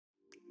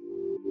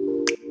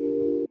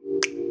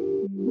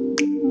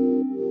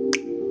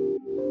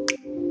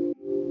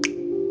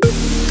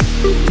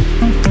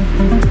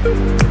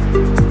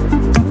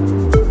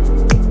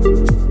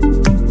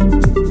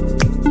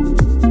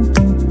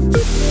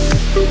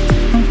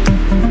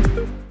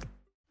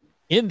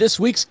In this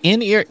week's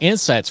In-Ear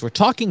Insights, we're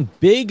talking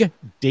big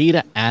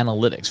data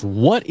analytics.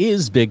 What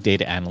is big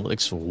data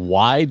analytics?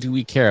 Why do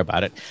we care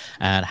about it?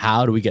 And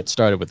how do we get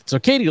started with it? So,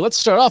 Katie, let's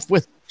start off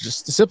with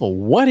just the simple.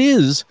 What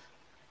is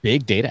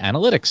big data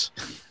analytics?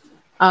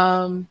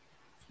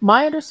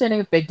 My understanding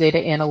of big data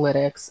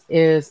analytics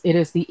is it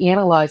is the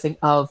analyzing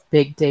of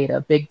big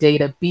data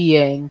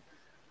being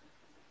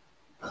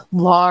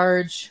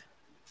large,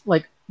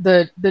 like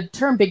the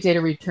term big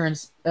data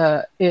returns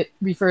it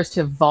refers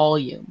to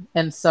volume,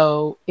 and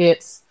so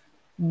it's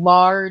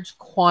large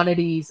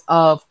quantities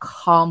of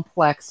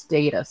complex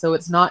data. So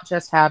it's not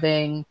just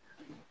having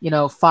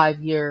 5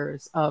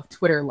 years of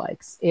Twitter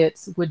likes. It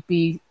would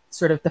be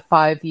sort of the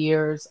 5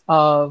 years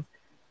of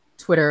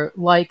Twitter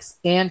likes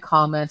and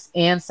comments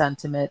and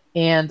sentiment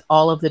and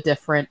all of the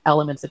different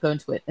elements that go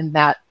into it, and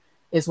that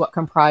is what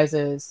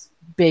comprises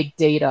big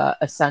data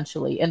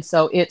essentially. And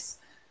so it's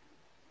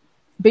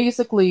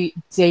basically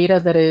data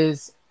that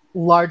is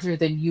larger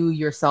than you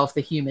yourself,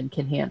 the human,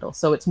 can handle.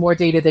 So it's more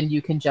data than you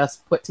can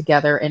just put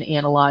together and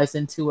analyze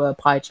into a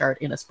pie chart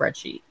in a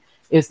spreadsheet,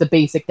 is the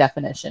basic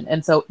definition.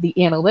 And so the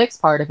analytics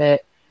part of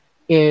it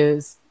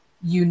is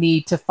you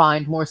need to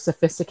find more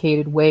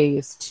sophisticated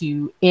ways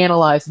to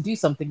analyze and do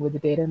something with the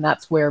data. And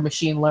that's where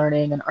machine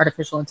learning and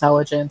artificial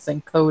intelligence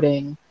and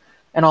coding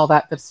and all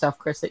that good stuff,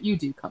 Chris, that you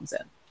do comes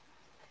in.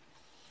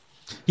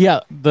 Yeah,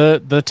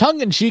 the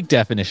tongue-in-cheek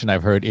definition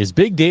I've heard is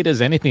big data is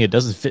anything that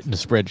doesn't fit in a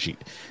spreadsheet.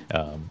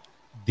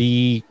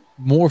 The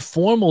more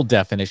formal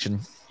definition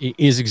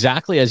is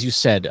exactly as you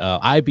said.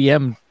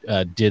 IBM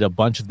did a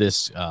bunch of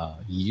this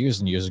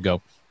years and years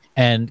ago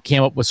and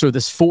came up with sort of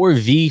this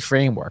 4V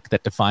framework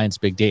that defines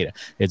big data.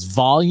 It's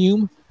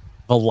volume,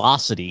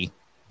 velocity,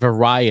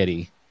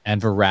 variety,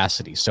 and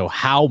veracity. So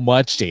how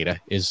much data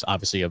is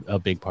obviously a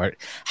big part.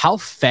 How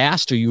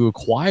fast are you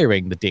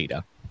acquiring the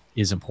data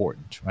is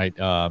important, right?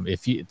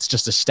 If it's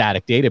just a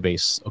static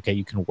database, okay,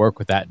 you can work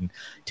with that and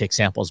take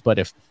samples. But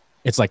if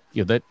it's like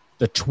the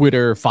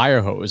Twitter fire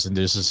hose and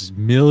there's just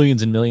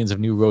millions and millions of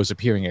new rows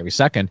appearing every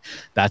second,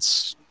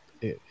 that's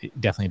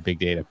definitely big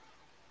data.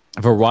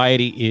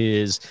 Variety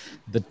is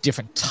the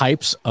different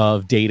types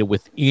of data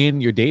within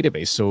your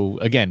database. So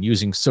again,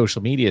 using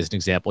social media as an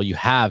example, you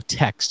have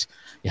text,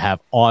 you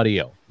have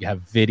audio, you have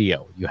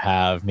video, you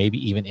have maybe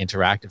even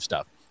interactive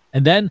stuff.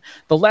 And then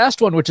the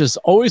last one, which is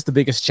always the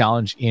biggest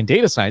challenge in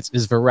data science,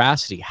 is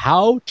veracity.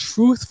 How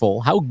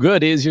truthful, how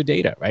good is your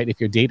data, right?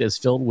 If your data is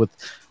filled with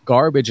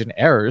garbage and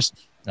errors,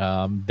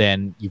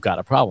 then you've got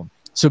a problem.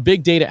 So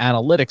big data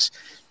analytics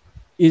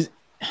is,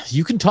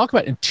 you can talk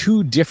about it in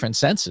two different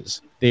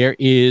senses. There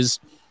is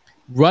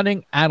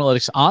running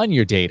analytics on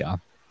your data,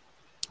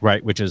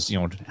 right? Which is,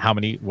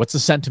 what's the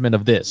sentiment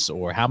of this,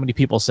 or how many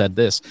people said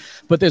this?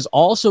 But there's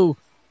also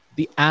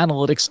the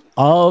analytics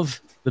of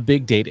the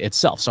big data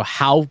itself. So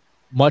how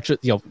much,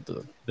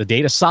 the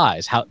data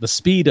size, how the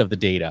speed of the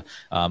data,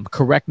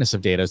 correctness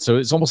of data. So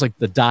it's almost like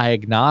the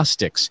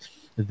diagnostics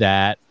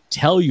that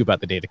tell you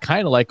about the data,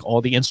 kind of like all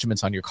the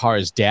instruments on your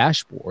car's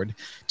dashboard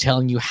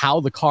telling you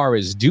how the car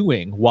is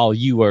doing while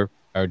you are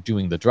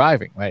doing the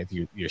driving, right?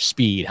 Your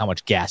speed, how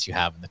much gas you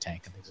have in the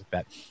tank and things like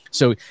that.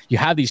 So you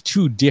have these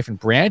two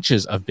different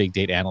branches of big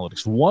data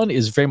analytics. One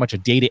is very much a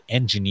data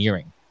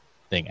engineering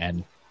thing,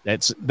 and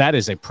that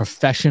is a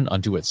profession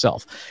unto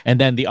itself.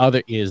 And then the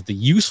other is the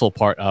useful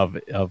part of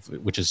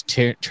which is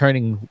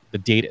turning the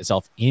data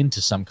itself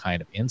into some kind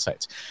of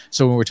insights.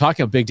 So when we're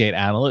talking about big data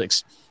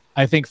analytics,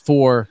 I think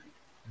for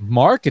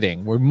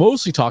marketing, we're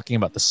mostly talking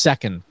about the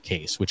second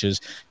case, which is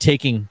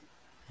taking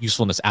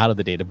usefulness out of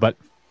the data. But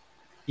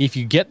if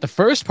you get the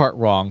first part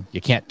wrong,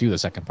 you can't do the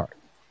second part.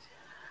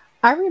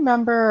 I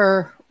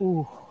remember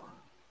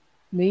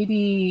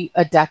maybe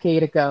a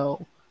decade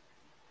ago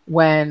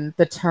when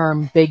the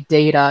term big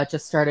data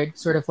just started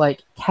sort of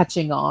like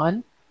catching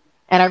on.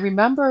 And I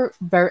remember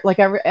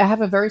I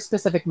have a very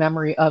specific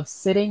memory of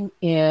sitting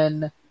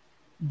in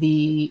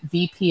the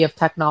VP of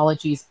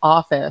Technology's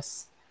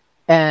office,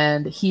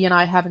 and he and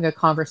I having a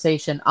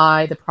conversation,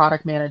 I, the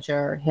product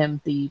manager,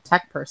 him, the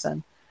tech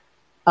person,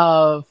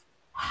 of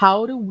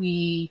how do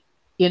we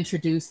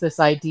introduce this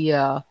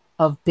idea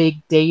of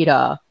big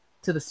data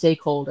to the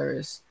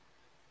stakeholders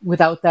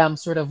without them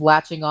sort of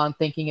latching on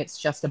thinking it's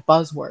just a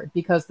buzzword,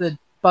 because the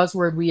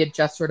buzzword we had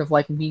just sort of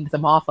like weaned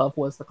them off of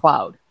was the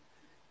cloud.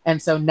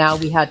 And so now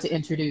we had to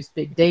introduce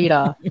big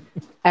data.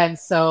 And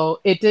so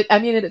it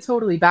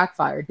totally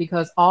backfired,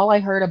 because all I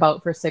heard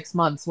about for 6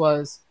 months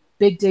was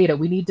big data.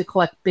 We need to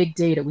collect big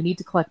data. We need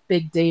to collect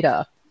big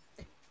data.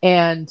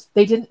 And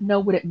they didn't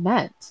know what it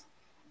meant.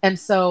 And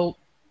so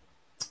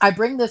I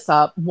bring this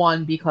up,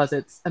 one, because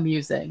it's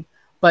amusing,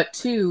 but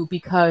two,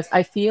 because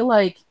I feel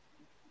like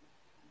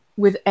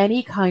with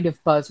any kind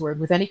of buzzword,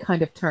 with any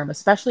kind of term,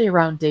 especially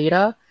around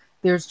data,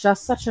 there's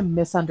just such a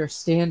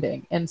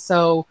misunderstanding. And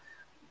so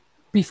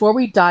before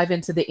we dive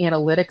into the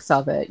analytics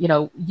of it,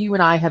 you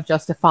and I have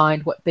just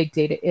defined what big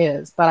data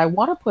is, but I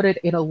want to put it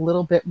in a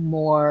little bit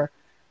more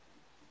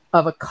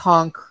of a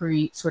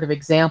concrete sort of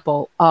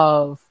example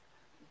of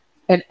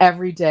an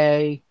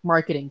everyday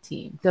marketing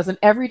team. Does an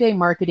everyday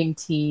marketing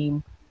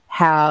team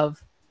have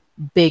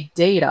big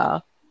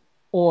data,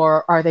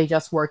 or are they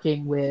just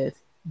working with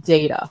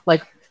data?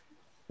 Like,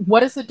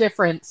 what is the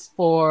difference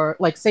for,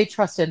 like, say,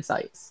 Trust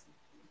Insights?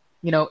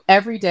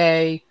 Every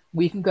day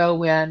we can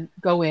go in,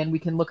 we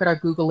can look at our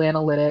Google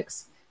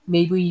Analytics.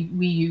 Maybe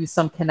we use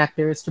some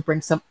connectors to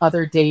bring some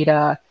other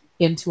data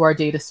into our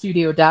Data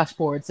Studio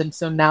dashboards. And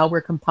so now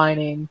we're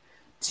combining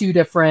 2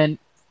 different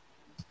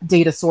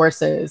data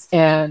sources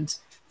and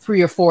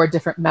 3 or 4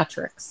 different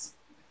metrics.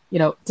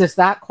 Does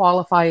that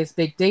qualify as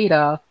big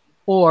data,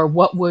 or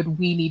what would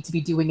we need to be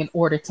doing in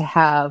order to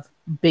have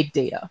big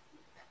data?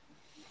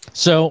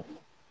 So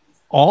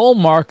all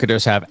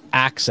marketers have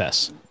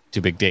access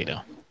to big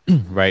data,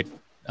 right?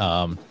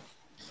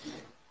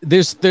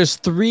 There's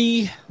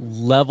 3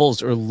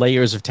 levels or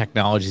layers of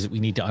technologies that we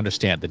need to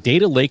understand: the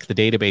data lake, the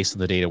database,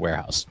 and the data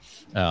warehouse,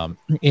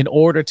 in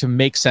order to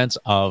make sense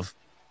of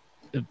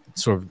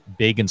sort of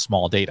big and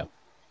small data.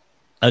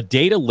 A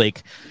data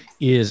lake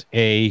is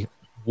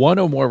one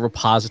or more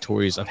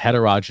repositories of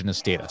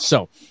heterogeneous data.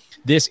 So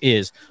this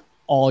is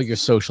all your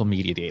social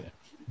media data.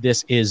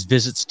 This is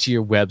visits to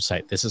your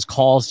website. This is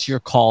calls to your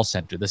call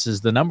center. This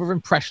is the number of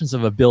impressions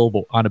of a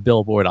billboard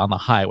on the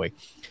highway.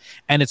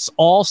 And it's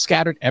all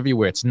scattered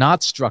everywhere. It's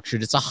not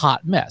structured. It's a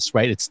hot mess,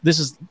 right? This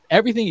is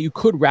everything you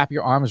could wrap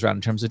your arms around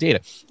in terms of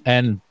data.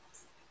 And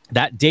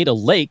that data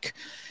lake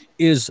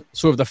is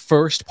sort of the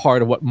first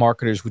part of what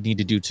marketers would need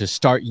to do to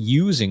start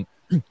using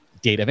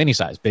data of any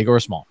size, big or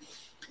small.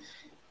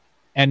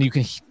 And you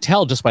can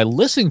tell just by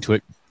listening to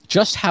it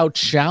just how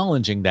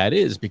challenging that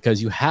is,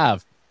 because you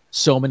have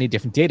so many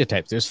different data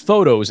types. There's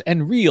photos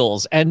and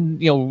reels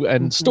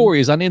and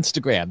stories on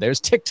Instagram. There's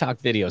TikTok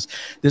videos.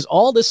 There's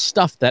all this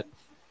stuff that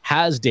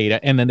has data,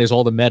 and then there's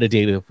all the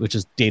metadata, which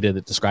is data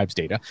that describes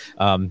data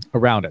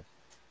around it.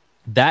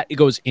 That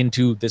goes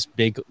into this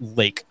big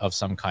lake of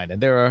some kind.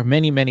 And there are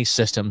many, many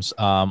systems.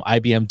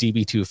 IBM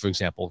DB2, for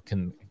example,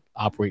 can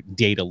operate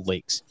data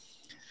lakes.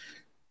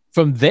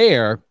 From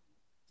there,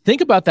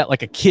 think about that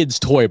like a kid's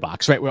toy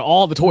box, right? Where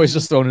all the toys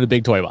just thrown in a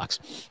big toy box.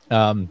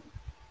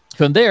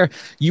 From there,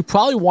 you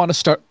probably want to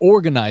start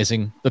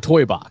organizing the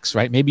toy box,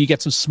 right? Maybe you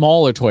get some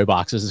smaller toy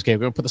boxes. Okay,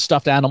 we're going to put the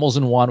stuffed animals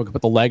in one. We're going to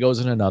put the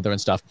Legos in another and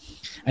stuff.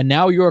 And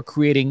now you're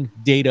creating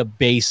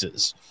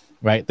databases,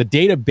 right? The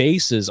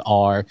databases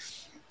are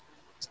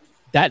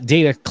that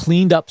data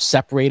cleaned up,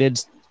 separated,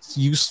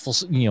 useful,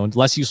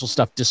 less useful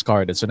stuff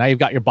discarded. So now you've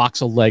got your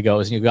box of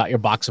Legos and you've got your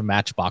box of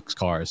Matchbox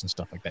cars and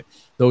stuff like that.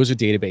 Those are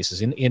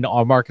databases. In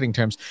our marketing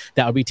terms,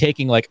 that would be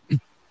taking, like,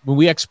 when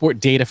we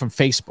export data from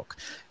Facebook,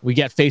 we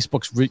get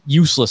Facebook's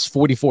useless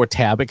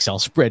 44-tab Excel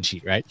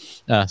spreadsheet, right?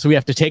 So we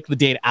have to take the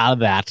data out of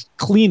that,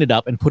 clean it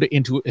up, and put it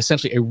into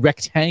essentially a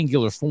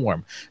rectangular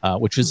form,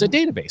 which is a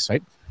database,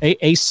 right?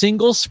 A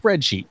single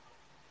spreadsheet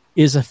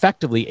is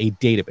effectively a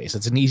database.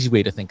 It's an easy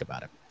way to think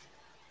about it.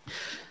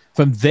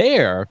 From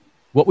there,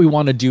 what we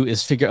want to do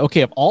is figure,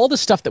 okay, of all the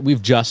stuff that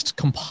we've just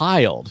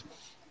compiled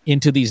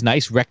into these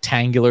nice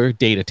rectangular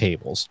data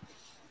tables,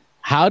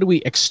 how do we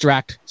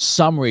extract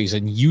summaries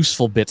and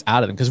useful bits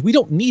out of them? Because we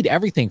don't need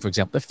everything, for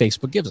example, that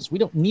Facebook gives us. We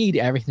don't need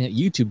everything that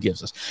YouTube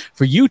gives us.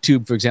 For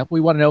YouTube, for example, we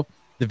want to know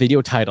the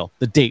video title,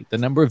 the date, the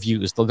number of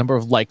views, the number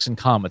of likes and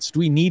comments. Do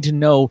we need to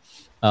know,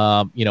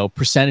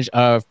 percentage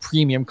of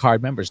premium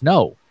card members?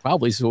 No,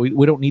 probably. So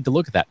we don't need to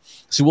look at that.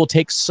 So we'll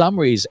take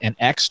summaries and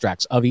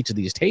extracts of each of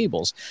these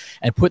tables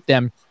and put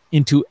them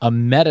into a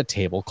meta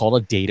table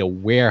called a data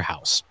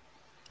warehouse,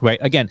 right?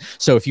 Again,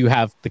 so if you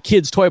have the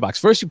kids' toy box,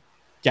 first you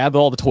gather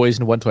all the toys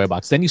into one toy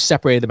box. Then you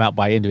separate them out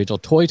by individual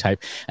toy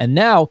type. And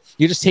now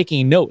you're just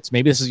taking notes.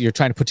 Maybe you're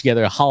trying to put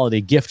together a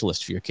holiday gift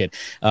list for your kid.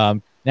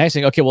 Now you're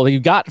saying, okay, well,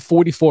 you've got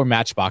 44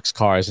 Matchbox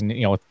cars and,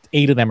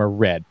 8 of them are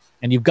red.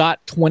 And you've got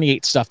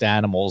 28 stuffed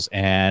animals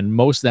and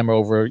most of them are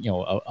over,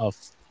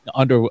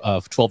 under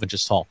 12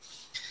 inches tall.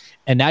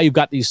 And now you've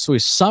got these sort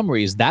of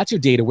summaries. That's your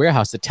data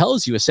warehouse that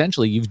tells you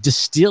essentially you've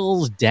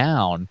distilled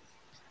down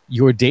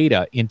your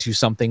data into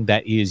something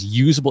that is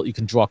usable, you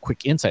can draw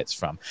quick insights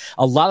from.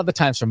 A lot of the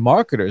times for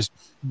marketers,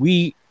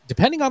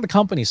 depending on the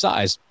company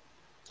size,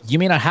 you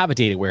may not have a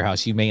data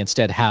warehouse. You may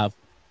instead have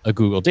a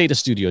Google Data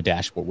Studio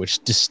dashboard, which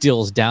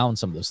distills down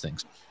some of those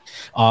things.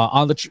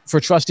 For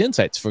Trust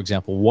Insights, for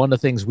example, one of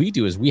the things we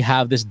do is we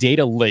have this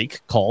data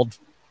lake called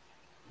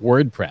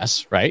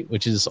WordPress, right,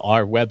 which is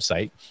our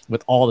website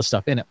with all the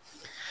stuff in it.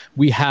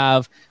 We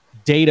have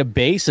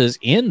databases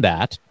in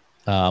that,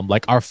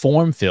 like our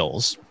form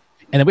fills.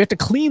 And then we have to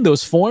clean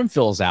those form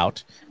fills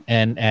out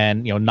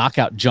and knock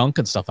out junk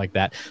and stuff like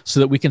that so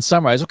that we can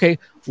summarize, okay,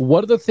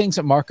 what are the things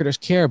that marketers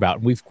care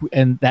about?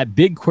 And that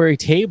big query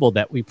table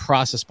that we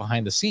process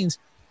behind the scenes,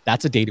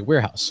 that's a data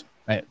warehouse,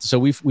 right?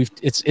 So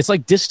it's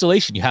like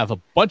distillation. You have a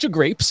bunch of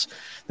grapes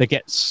that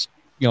get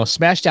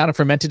smashed down and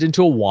fermented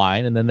into a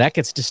wine, and then that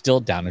gets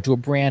distilled down into a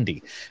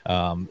brandy.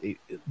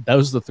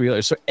 Those are the 3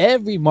 layers. So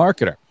every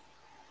marketer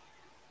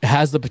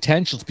has the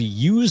potential to be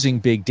using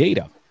big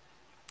data.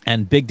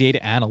 And big data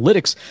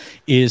analytics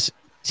is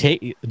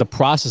the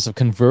process of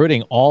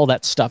converting all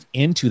that stuff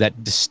into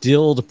that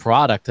distilled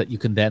product that you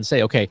can then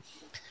say, okay,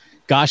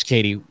 gosh,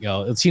 Katie,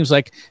 it seems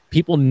like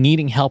people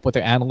needing help with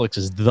their analytics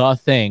is the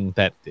thing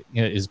that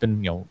has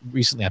been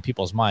recently on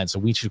people's minds. So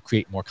we should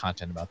create more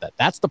content about that.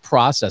 That's the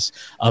process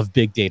of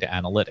big data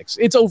analytics.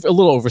 It's a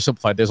little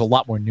oversimplified. There's a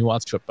lot more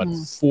nuance to it, but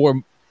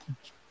for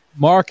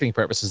marketing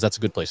purposes, that's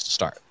a good place to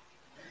start.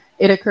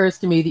 It occurs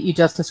to me that you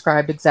just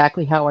described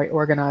exactly how I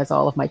organize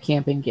all of my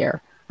camping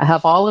gear. I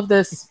have all of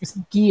this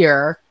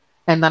gear,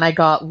 and then I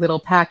got little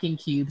packing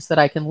cubes that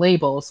I can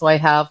label. So I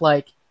have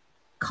like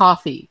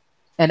coffee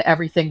and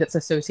everything that's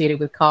associated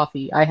with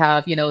coffee. I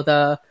have,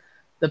 the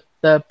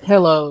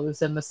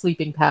pillows and the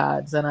sleeping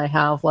pads, and I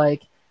have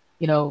like,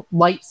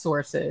 light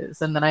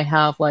sources, and then I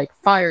have like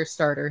fire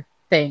starter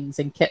things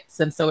and kits.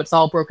 And so it's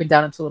all broken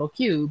down into little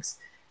cubes,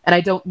 and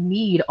I don't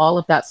need all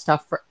of that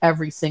stuff for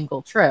every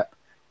single trip.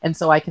 And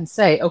so I can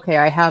say, okay,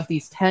 I have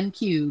these 10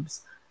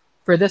 cubes.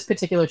 For this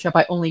particular trip,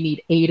 I only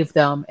need 8 of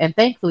them. And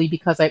thankfully,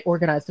 because I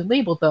organized and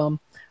labeled them,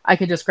 I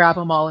can just grab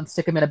them all and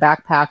stick them in a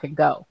backpack and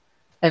go.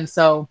 And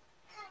so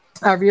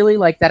I really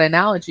like that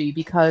analogy,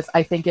 because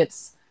I think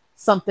it's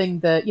something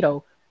that,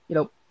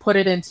 put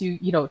it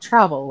into,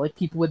 travel, like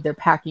people with their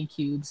packing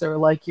cubes, or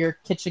like your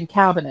kitchen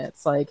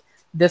cabinets. Like,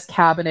 this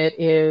cabinet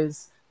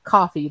is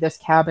coffee, this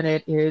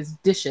cabinet is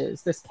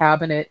dishes, this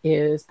cabinet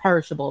is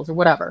perishables, or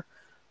whatever.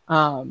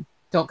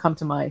 Don't come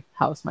to my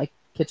house. My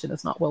kitchen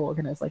is not well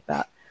organized like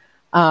that.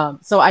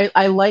 So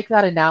I like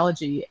that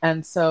analogy.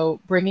 And so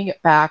bringing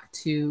it back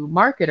to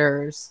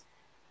marketers,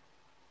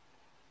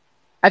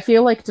 I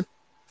feel like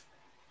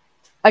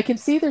I can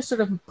see there's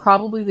sort of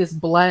probably this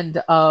blend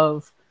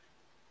of,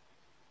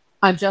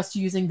 I'm just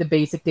using the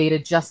basic data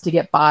just to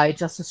get by,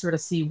 just to sort of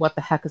see what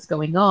the heck is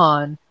going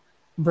on,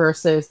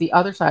 versus the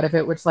other side of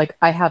it, which, like,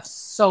 I have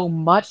so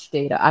much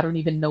data, I don't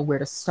even know where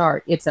to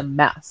start. It's a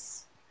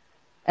mess.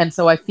 And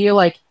so I feel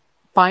like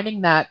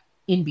finding that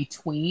in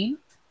between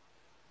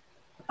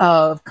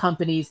of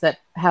companies that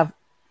have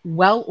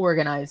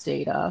well-organized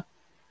data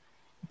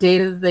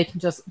that they can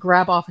just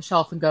grab off a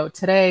shelf and go,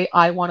 today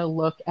I want to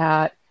look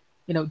at,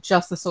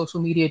 just the social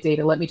media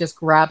data. Let me just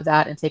grab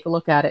that and take a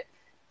look at it.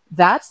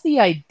 That's the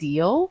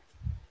ideal,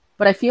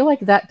 but I feel like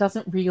that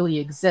doesn't really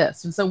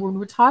exist. And so when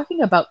we're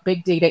talking about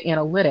big data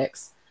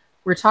analytics,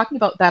 we're talking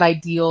about that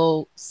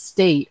ideal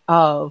state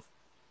of,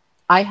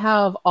 I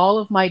have all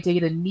of my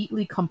data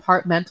neatly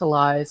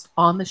compartmentalized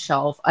on the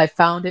shelf. I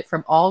found it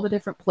from all the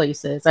different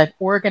places. I've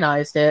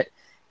organized it.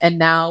 And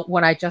now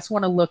when I just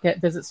want to look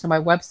at visits to my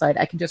website,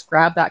 I can just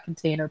grab that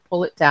container,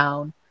 pull it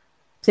down,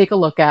 take a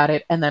look at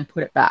it, and then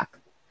put it back.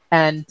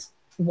 And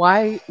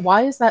why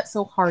is that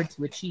so hard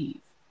to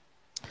achieve?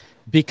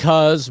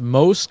 Because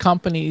most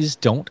companies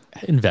don't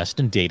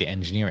invest in data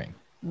engineering.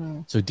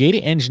 So data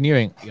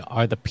engineering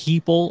are the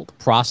people, the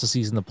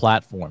processes, and the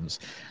platforms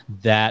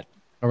that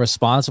are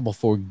responsible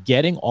for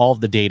getting all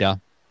of the data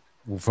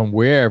from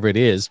wherever it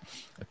is,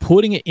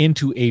 putting it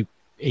into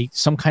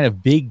some kind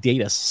of big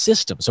data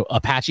system. So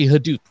Apache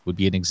Hadoop would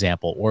be an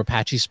example, or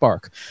Apache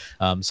Spark,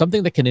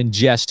 something that can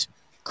ingest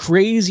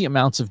crazy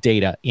amounts of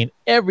data in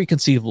every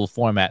conceivable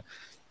format,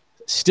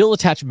 still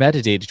attach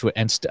metadata to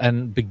it,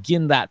 and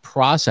begin that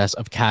process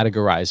of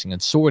categorizing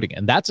and sorting.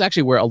 And that's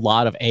actually where a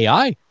lot of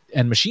AI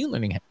and machine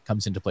learning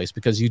comes into place,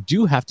 because you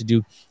do have to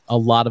do a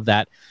lot of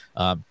that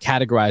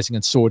categorizing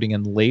and sorting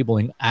and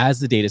labeling as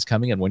the data is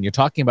coming in. When you're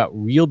talking about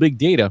real big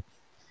data,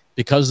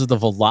 because of the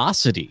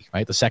velocity,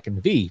 right, the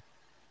second V,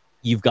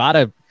 you've got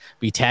to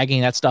be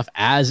tagging that stuff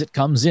as it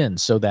comes in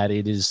so that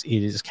it is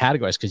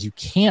categorized, because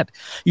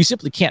you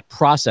simply can't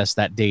process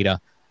that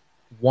data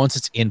once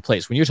it's in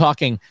place. When you're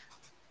talking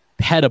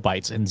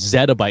petabytes and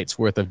zettabytes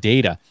worth of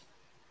data,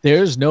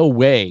 there's no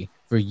way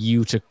for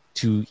you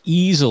to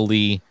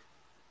easily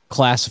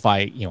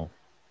classify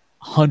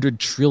 100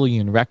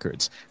 trillion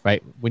records,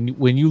 right?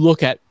 When you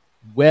look at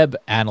web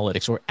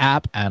analytics or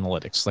app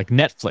analytics, like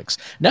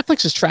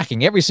Netflix is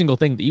tracking every single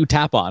thing that you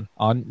tap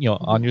on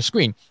your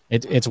screen.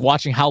 It's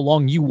watching how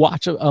long you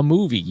watch a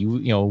movie,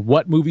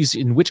 what movies,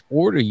 in which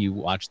order you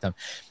watch them.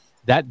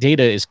 That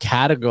data is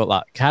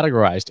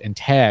categorized and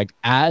tagged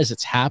as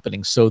it's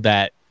happening, so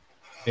that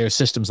their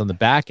systems on the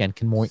back end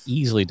can more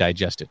easily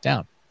digest it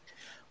down.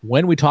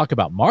 When we talk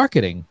about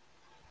marketing,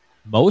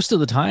 most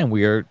of the time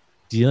we are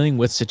dealing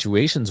with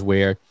situations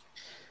where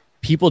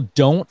people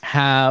don't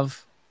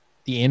have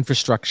the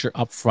infrastructure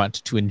up front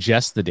to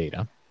ingest the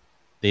data.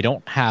 They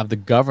don't have the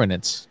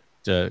governance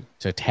to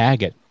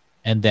tag it.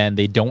 And then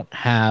they don't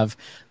have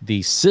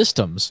the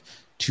systems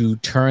to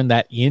turn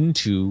that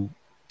into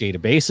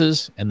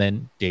databases and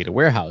then data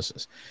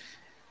warehouses.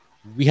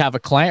 We have a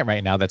client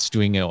right now that's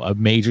doing a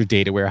major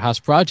data warehouse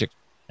project,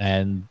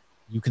 and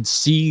you can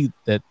see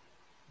that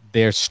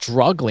they're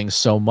struggling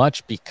so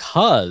much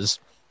because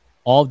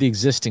all the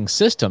existing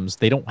systems,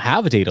 they don't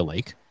have a data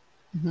lake,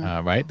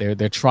 right?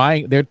 They're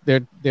trying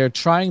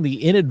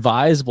the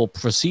inadvisable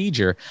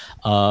procedure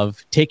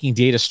of taking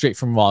data straight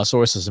from raw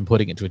sources and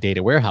putting it into a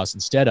data warehouse,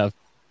 instead of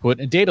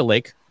putting a data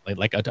lake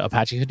like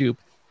Apache Hadoop,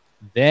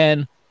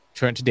 then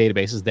turn it to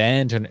databases,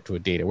 then turn it to a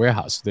data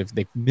warehouse.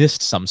 They've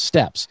missed some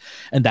steps,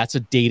 and that's a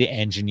data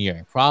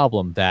engineering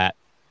problem that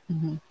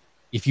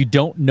if you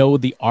don't know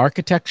the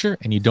architecture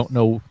and you don't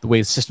know the way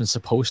the system's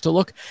supposed to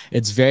look,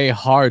 it's very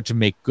hard to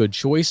make good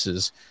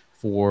choices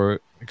for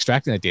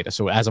extracting that data.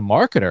 So as a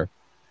marketer,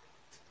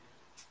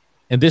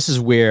 and this is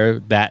where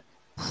that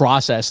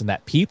process and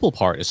that people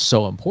part is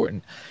so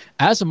important.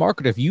 As a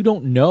marketer, if you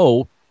don't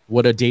know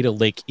what a data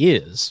lake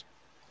is,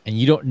 and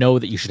you don't know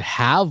that you should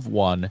have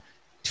one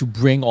to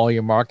bring all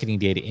your marketing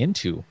data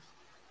into,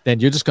 then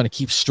you're just going to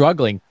keep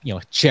struggling,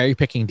 cherry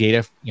picking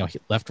data,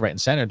 left, right, and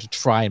center to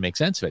try and make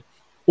sense of it.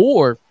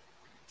 Or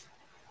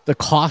the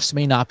cost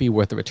may not be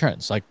worth the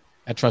returns. Like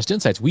at Trust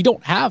Insights, we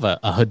don't have a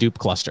Hadoop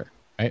cluster,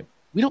 right?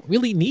 We don't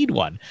really need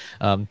one.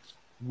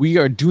 We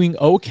are doing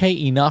okay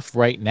enough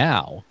right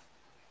now,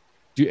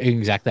 doing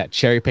exactly that,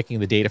 cherry picking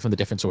the data from the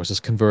different sources,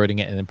 converting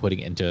it, and then putting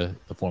it into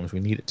the forms we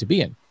need it to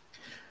be in.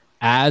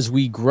 As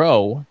we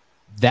grow,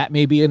 that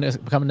may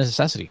become a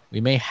necessity.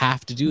 We may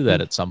have to do that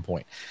at some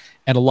point.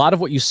 And a lot of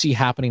what you see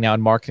happening now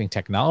in marketing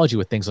technology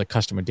with things like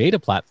customer data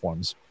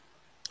platforms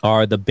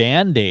are the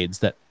band-aids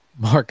that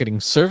marketing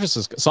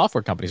services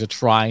software companies are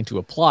trying to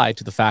apply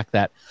to the fact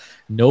that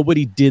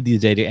nobody did the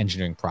data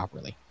engineering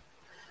properly.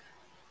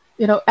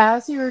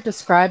 As you're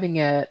describing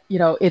it,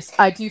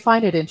 I do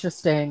find it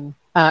interesting.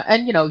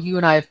 And, you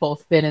and I have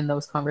both been in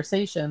those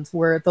conversations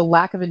where the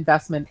lack of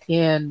investment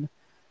in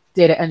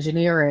data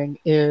engineering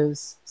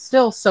is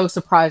still so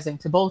surprising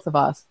to both of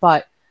us,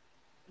 but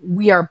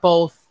we are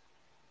both,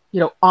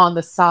 on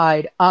the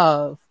side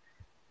of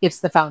it's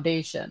the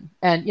foundation.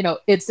 And,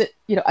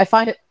 I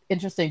find it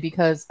interesting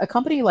because a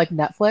company like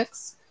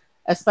Netflix,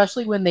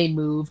 especially when they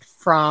moved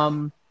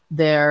from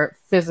their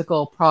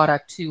physical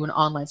product to an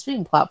online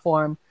streaming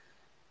platform,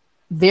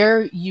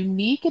 they're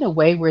unique in a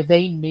way where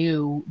they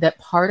knew that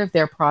part of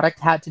their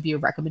product had to be a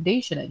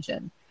recommendation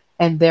engine.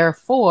 And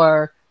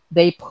therefore,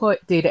 they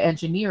put data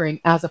engineering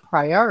as a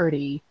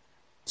priority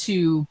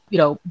to,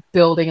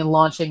 building and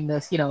launching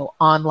this,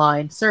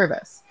 online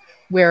service.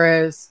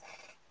 Whereas,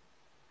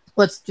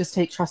 let's just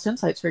take Trust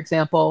Insights, for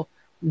example.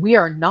 We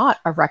are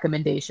not a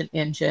recommendation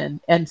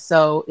engine. And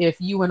so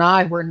if you and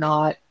I were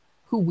not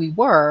who we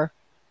were,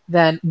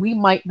 then we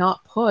might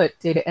not put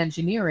data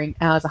engineering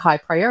as a high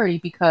priority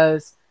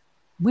because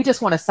we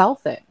just want to sell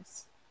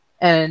things.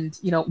 And,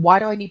 why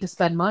do I need to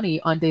spend money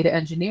on data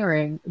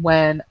engineering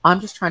when I'm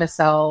just trying to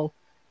sell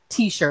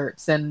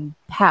T-shirts and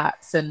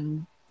hats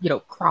and,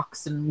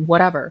 Crocs and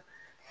whatever?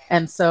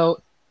 And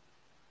so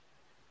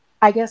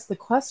I guess the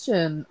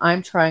question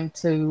I'm trying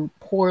to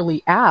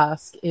poorly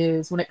ask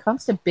is when it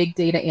comes to big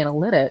data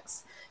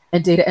analytics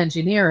and data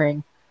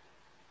engineering,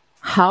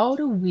 how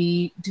do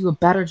we do a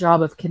better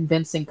job of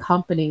convincing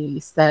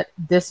companies that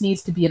this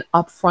needs to be an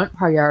upfront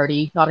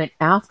priority, not an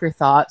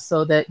afterthought,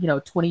 so that,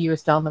 20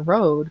 years down the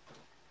road,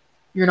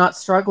 you're not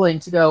struggling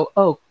to go,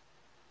 oh,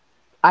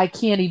 I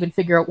can't even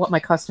figure out what my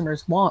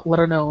customers want, let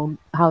alone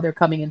how they're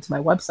coming into my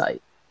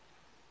website.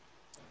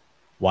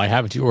 Why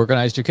haven't you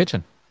organized your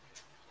kitchen?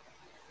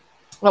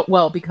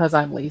 Well, because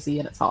I'm lazy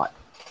and it's hot.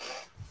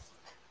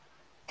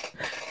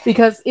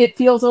 Because it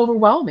feels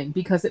overwhelming,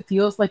 because it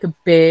feels like a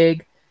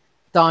big,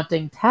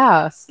 daunting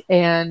task,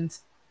 and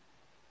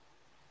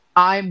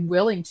I'm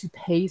willing to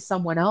pay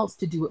someone else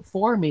to do it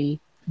for me,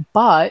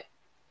 but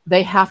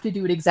they have to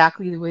do it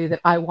exactly the way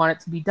that I want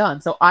it to be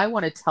done. So I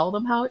want to tell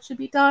them how it should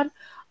be done.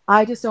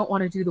 I just don't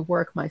want to do the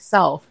work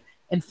myself.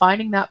 And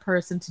finding that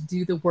person to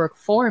do the work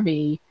for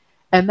me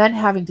and then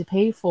having to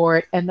pay for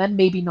it and then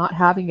maybe not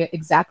having it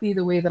exactly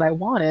the way that I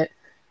want it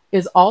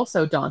is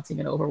also daunting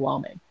and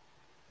overwhelming.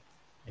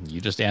 And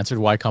you just answered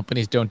why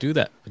companies don't do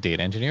that with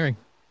data engineering.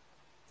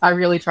 I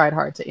really tried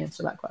hard to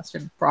answer that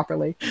question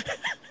properly.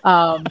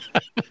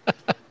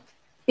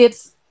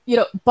 It's,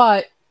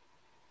 but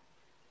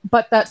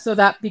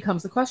that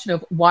becomes the question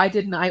of why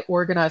didn't I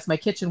organize my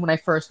kitchen when I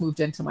first moved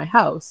into my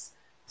house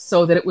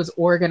so that it was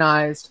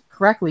organized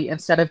correctly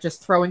instead of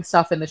just throwing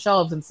stuff in the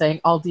shelves and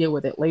saying, I'll deal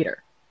with it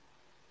later.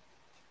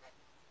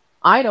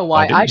 I know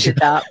why I did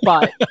that,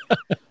 but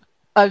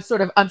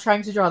I'm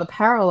trying to draw the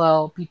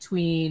parallel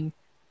between,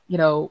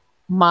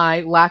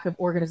 my lack of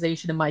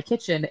organization in my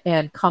kitchen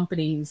and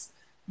companies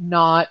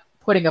not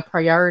putting a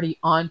priority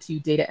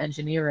onto data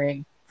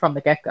engineering from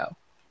the get-go.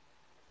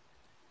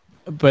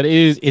 But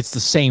it's the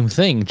same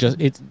thing. Just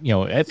at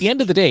the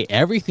end of the day,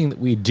 everything that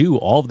we do,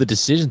 all of the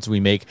decisions we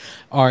make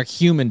are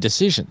human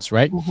decisions,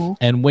 right? Mm-hmm.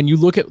 And when you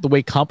look at the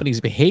way companies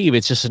behave,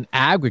 it's just an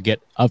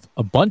aggregate of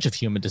a bunch of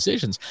human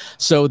decisions.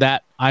 So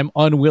that I'm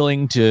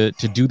unwilling to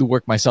do the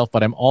work myself,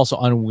 but I'm also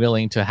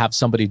unwilling to have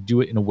somebody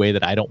do it in a way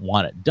that I don't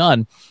want it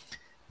done,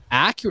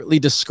 accurately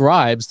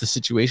describes the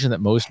situation that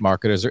most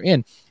marketers are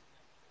in,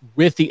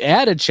 with the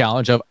added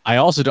challenge of I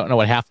also don't know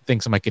what half the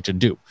things in my kitchen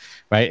do,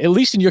 right? At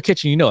least in your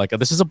kitchen, like, oh,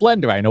 this is a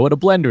blender. I know what a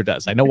blender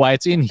does. I know why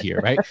it's in here,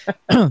 right?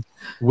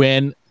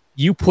 When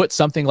you put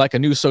something like a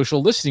new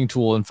social listening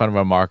tool in front of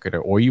a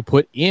marketer, or you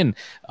put in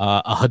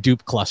a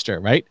Hadoop cluster,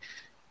 right?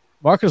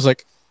 Marketers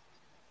like,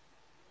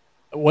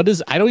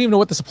 I don't even know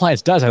what this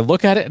appliance does. I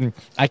look at it and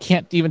I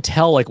can't even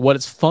tell like what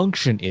its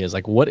function is.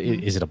 Like, what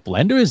is it? A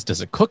blender?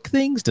 Does it cook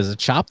things? Does it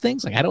chop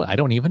things? Like, I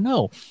don't even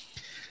know.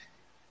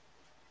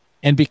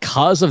 And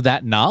because of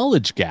that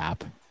knowledge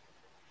gap,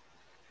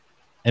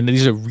 and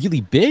these are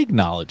really big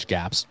knowledge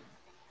gaps,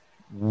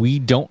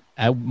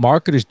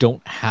 marketers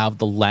don't have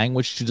the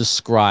language to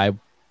describe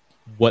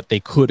what they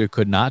could or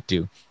could not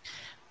do.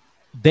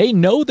 They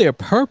know their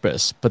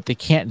purpose, but they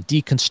can't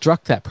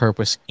deconstruct that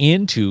purpose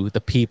into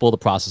the people, the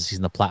processes,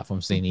 and the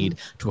platforms they need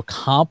to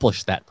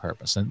accomplish that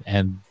purpose.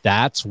 And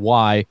that's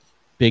why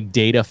big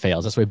data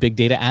fails. That's why big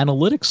data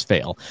analytics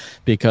fail,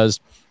 because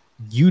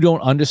you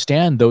don't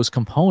understand those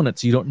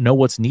components. You don't know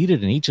what's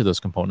needed in each of those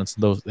components.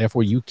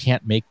 Therefore, you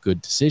can't make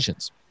good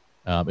decisions.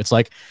 It's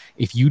like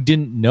if you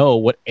didn't know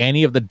what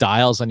any of the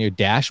dials on your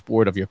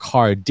dashboard of your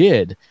car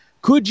did,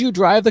 could you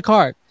drive the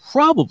car?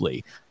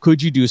 Probably.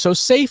 Could you do so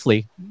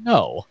safely?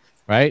 No.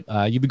 Right?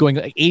 You'd be going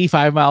like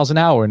 85 miles an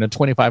hour in a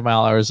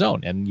 25-mile-an-hour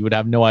zone, and you would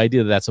have no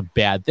idea that that's a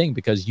bad thing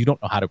because you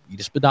don't know how to read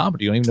a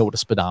speedometer. You don't even know what a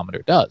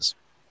speedometer does.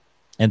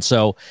 And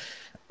so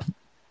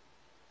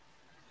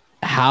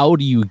how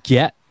do you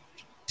get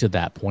to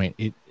that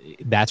point?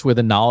 That's where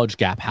the knowledge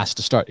gap has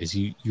to start, is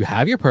you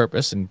have your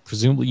purpose, and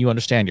presumably you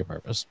understand your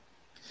purpose.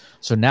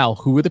 So now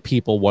who are the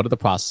people, what are the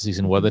processes,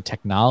 and what are the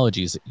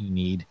technologies that you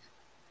need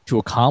to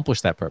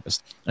accomplish that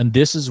purpose? And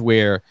this is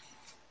where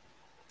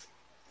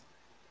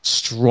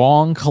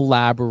strong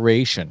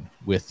collaboration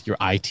with your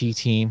IT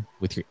team,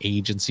 with your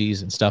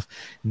agencies and stuff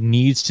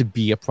needs to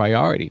be a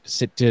priority.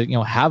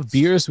 To have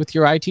beers with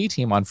your IT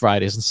team on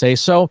Fridays and say,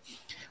 so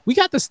we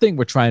got this thing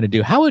we're trying to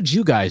do. How would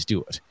you guys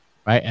do it?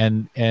 Right.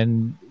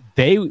 And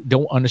they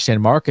don't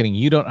understand marketing.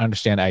 You don't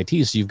understand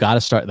IT. So you've got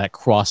to start that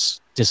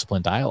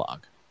cross-discipline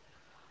dialogue.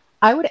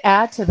 I would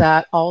add to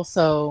that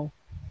also,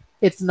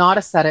 it's not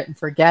a set it and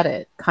forget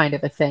it kind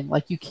of a thing.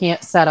 Like you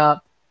can't set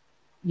up,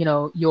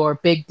 your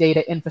big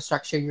data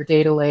infrastructure, your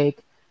data lake.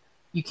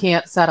 You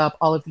can't set up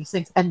all of these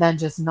things and then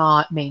just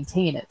not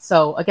maintain it.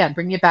 So again,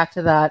 bringing it back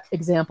to that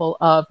example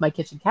of my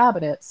kitchen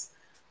cabinets,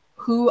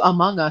 who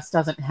among us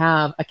doesn't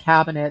have a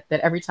cabinet that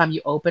every time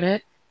you open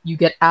it, you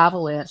get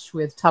avalanched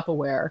with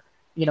Tupperware,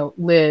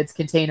 lids,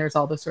 containers,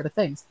 all those sort of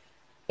things.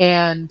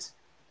 And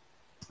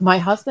my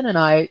husband and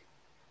I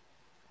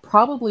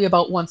probably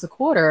about once a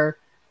quarter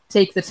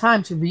take the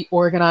time to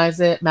reorganize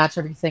it, match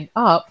everything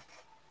up.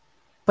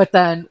 But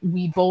then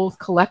we both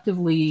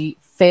collectively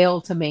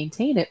fail to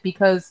maintain it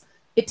because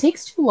it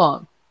takes too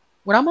long.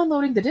 When I'm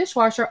unloading the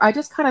dishwasher, I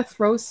just kind of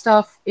throw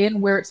stuff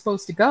in where it's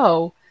supposed to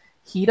go.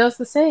 He does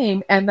the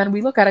same. And then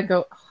we look at it and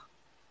go,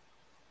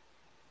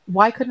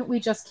 why couldn't we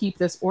just keep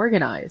this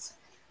organized?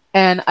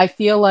 And I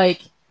feel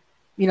like,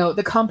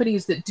 the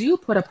companies that do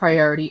put a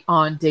priority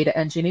on data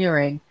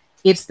engineering,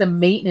 it's the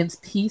maintenance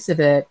piece of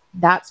it.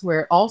 That's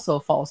where it also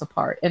falls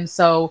apart. And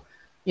so,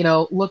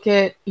 look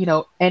at,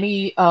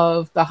 any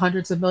of the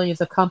hundreds of millions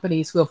of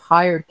companies who have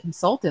hired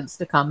consultants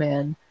to come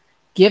in,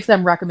 give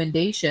them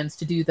recommendations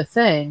to do the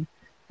thing.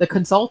 The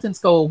consultants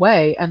go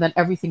away and then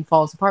everything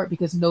falls apart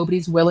because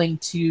nobody's willing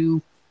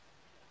to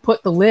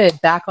put the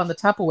lid back on the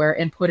Tupperware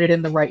and put it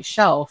in the right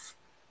shelf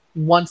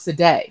once a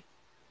day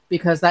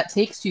because that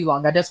takes too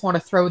long. I just want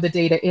to throw the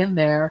data in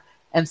there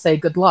and say,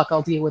 good luck,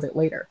 I'll deal with it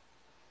later.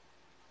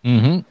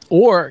 Mm-hmm.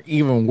 Or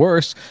even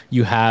worse,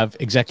 you have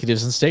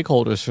executives and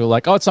stakeholders who are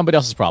like, oh, it's somebody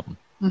else's problem.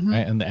 Mm-hmm.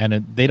 Right?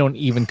 And they don't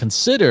even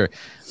consider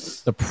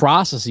the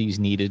processes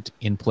needed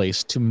in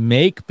place to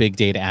make big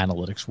data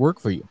analytics work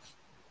for you.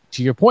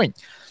 To your point,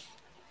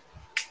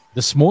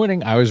 this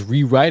morning I was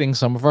rewriting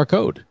some of our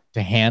code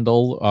to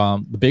handle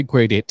the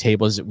BigQuery data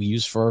tables that we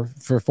use for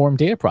form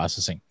data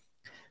processing.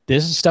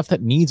 This is stuff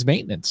that needs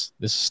maintenance.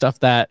 This is stuff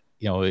that,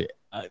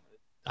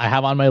 I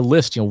have on my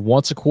list,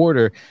 once a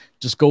quarter,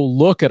 just go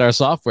look at our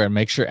software and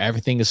make sure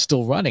everything is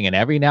still running. And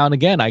every now and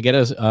again, I get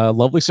a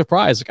lovely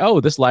surprise, like, oh,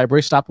 this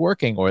library stopped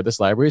working or this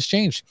library has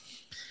changed.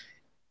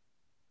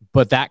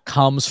 But that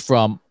comes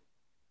from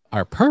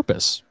our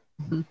purpose.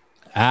 Mm-hmm.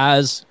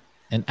 As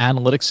an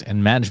analytics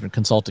and management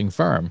consulting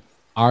firm,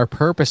 our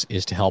purpose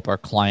is to help our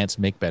clients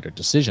make better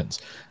decisions.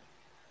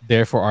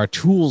 Therefore, our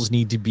tools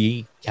need to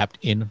be kept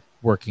in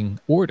working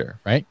order,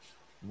 right?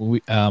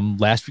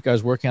 Last week I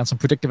was working on some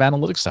predictive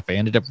analytics stuff. I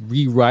ended up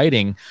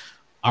rewriting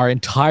our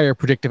entire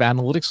predictive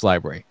analytics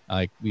library.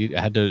 Like we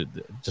had to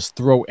just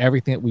throw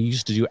everything that we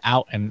used to do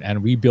out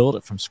and rebuild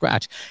it from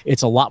scratch.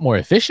 It's a lot more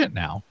efficient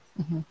now.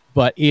 Mm-hmm.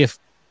 But if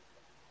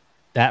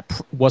that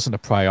wasn't a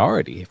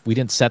priority, if we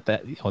didn't set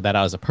that that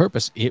out as a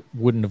purpose, it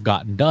wouldn't have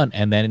gotten done.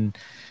 And then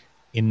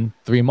in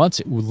 3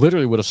 months, it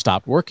literally would have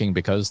stopped working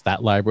because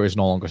that library is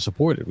no longer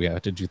supported. We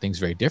have to do things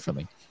very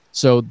differently.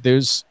 So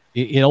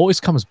it always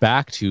comes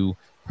back to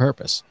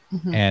purpose.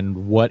 Mm-hmm.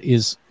 And what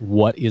is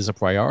a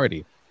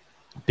priority.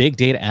 Big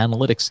data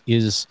analytics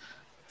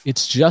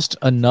it's just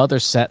another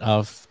set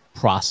of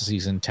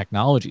processes and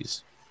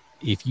technologies.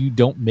 If you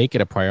don't make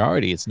it a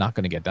priority, it's not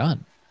going to get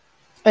done.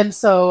 And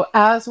so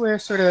as we're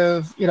sort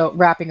of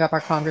wrapping up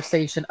our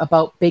conversation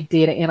about big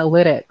data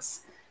analytics,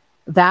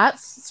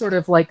 that's sort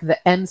of like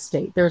the end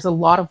state. There's a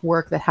lot of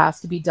work that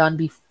has to be done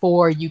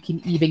before you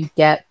can even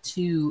get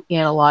to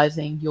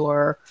analyzing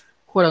your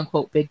quote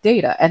unquote big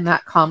data. And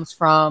that comes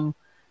from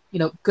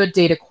good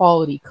data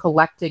quality,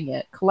 collecting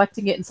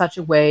it in such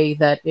a way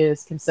that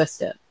is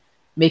consistent,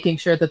 making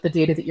sure that the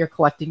data that you're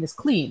collecting is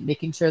clean,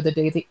 making sure the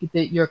data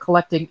that you're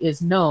collecting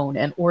is known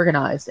and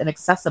organized and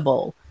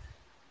accessible.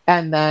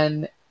 And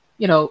then,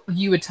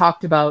 you had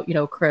talked about,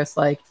 Chris,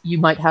 like you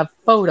might have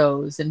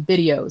photos and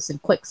videos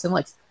and clicks and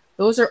likes.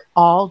 Those are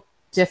all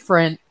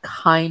different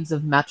kinds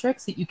of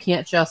metrics that you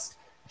can't just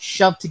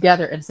shove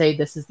together and say,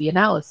 this is the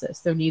analysis.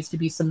 There needs to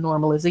be some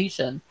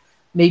normalization.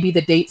 Maybe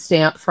the date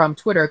stamp from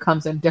Twitter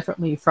comes in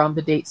differently from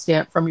the date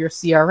stamp from your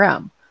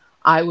CRM.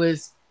 I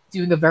was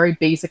doing a very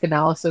basic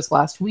analysis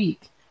last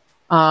week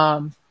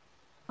of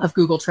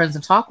Google Trends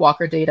and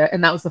Talkwalker data,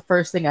 and that was the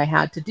first thing I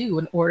had to do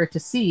in order to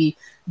see,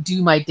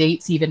 do my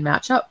dates even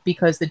match up?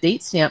 Because the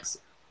date stamps,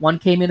 one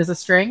came in as a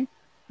string,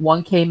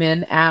 one came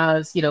in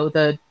as,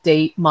 the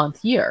date,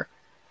 month, year.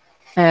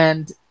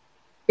 And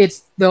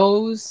it's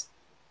those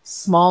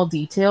small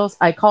details.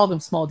 I call them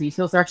small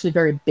details. They're actually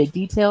very big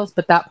details,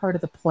 but that part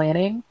of the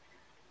planning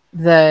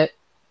that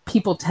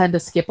people tend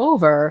to skip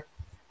over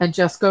and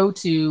just go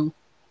to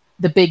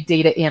the big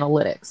data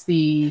analytics,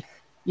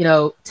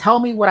 tell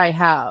me what I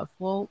have.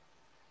 Well,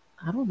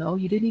 I don't know.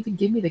 You didn't even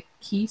give me the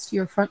keys to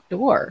your front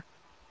door.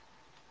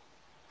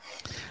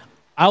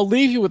 I'll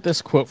leave you with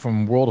this quote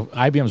from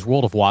IBM's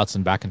World of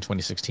Watson back in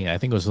 2016. I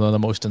think it was one of the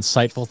most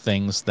insightful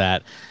things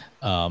that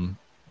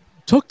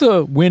took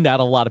the wind out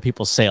of a lot of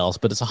people's sails,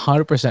 but it's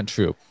 100%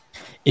 true.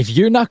 If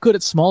you're not good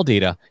at small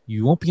data,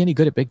 you won't be any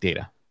good at big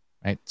data,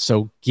 right?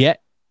 So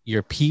get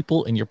your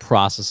people and your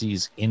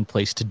processes in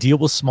place to deal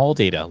with small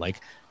data,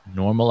 like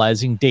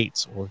normalizing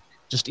dates or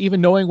just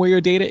even knowing where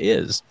your data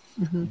is.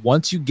 Mm-hmm.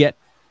 Once you get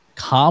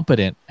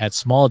competent at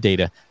small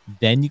data,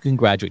 then you can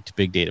graduate to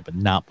big data, but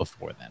not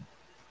before then.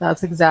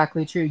 That's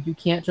exactly true. You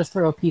can't just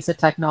throw a piece of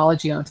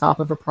technology on top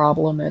of a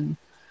problem and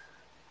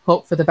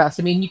hope for the best.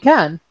 I mean, you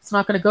can. It's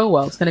not going to go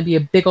well. It's going to be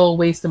a big old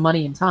waste of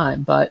money and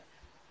time, but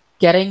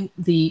getting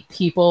the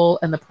people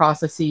and the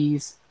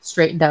processes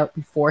straightened out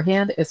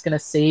beforehand is going to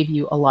save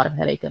you a lot of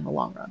headache in the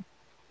long run.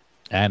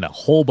 And a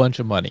whole bunch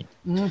of money.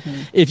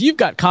 Mm-hmm. If you've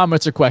got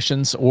comments or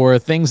questions or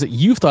things that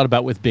you've thought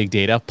about with big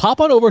data,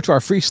 pop on over to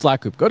our free Slack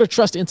group. Go to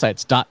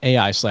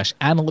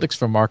trustinsights.ai/analytics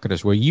for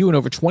marketers, where you and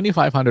over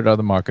 2,500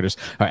 other marketers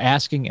are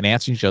asking and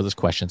answering each other's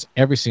questions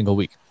every single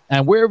week.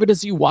 And wherever it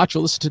is you watch or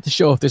listen to the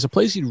show, if there's a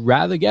place you'd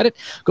rather get it,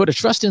 go to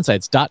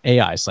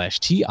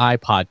trustinsights.ai/TI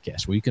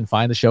podcast, where you can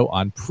find the show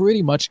on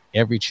pretty much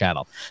every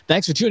channel.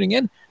 Thanks for tuning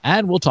in,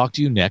 and we'll talk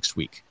to you next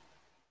week.